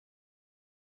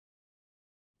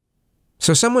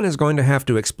So someone is going to have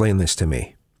to explain this to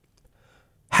me.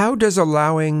 How does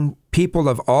allowing people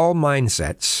of all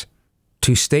mindsets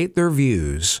to state their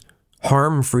views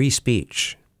harm free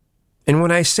speech? And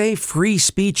when I say free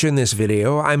speech in this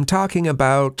video, I'm talking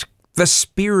about the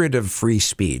spirit of free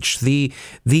speech, the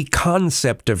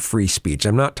concept of free speech.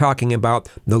 I'm not talking about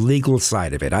the legal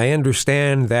side of it. I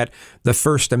understand that the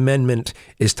First Amendment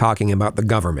is talking about the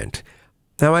government.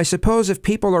 Now, I suppose if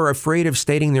people are afraid of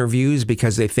stating their views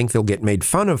because they think they'll get made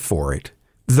fun of for it,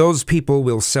 those people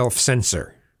will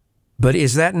self-censor. But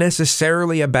is that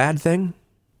necessarily a bad thing?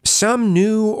 Some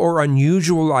new or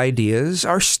unusual ideas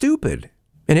are stupid,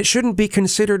 and it shouldn't be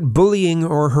considered bullying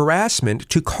or harassment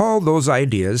to call those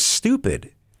ideas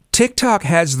stupid. TikTok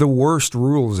has the worst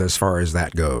rules as far as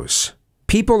that goes.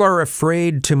 People are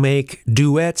afraid to make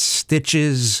duets,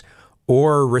 stitches,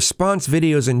 or response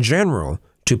videos in general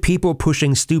to people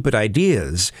pushing stupid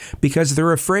ideas because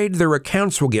they're afraid their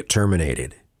accounts will get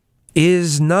terminated.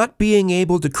 Is not being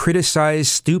able to criticize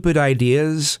stupid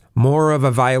ideas more of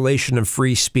a violation of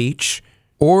free speech?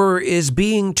 Or is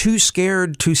being too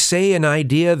scared to say an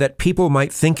idea that people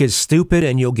might think is stupid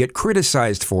and you'll get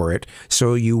criticized for it,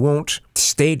 so you won't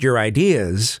state your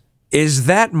ideas, is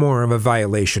that more of a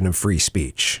violation of free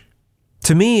speech?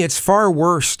 To me, it's far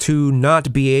worse to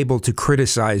not be able to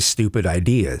criticize stupid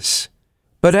ideas.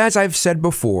 But as I've said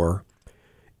before,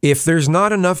 if there's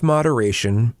not enough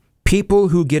moderation, people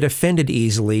who get offended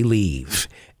easily leave.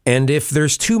 And if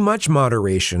there's too much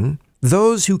moderation,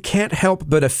 those who can't help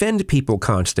but offend people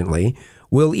constantly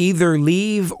will either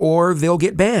leave or they'll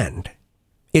get banned.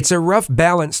 It's a rough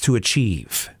balance to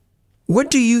achieve. What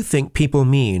do you think people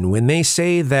mean when they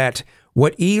say that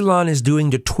what Elon is doing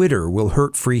to Twitter will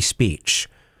hurt free speech?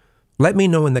 Let me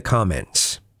know in the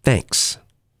comments. Thanks.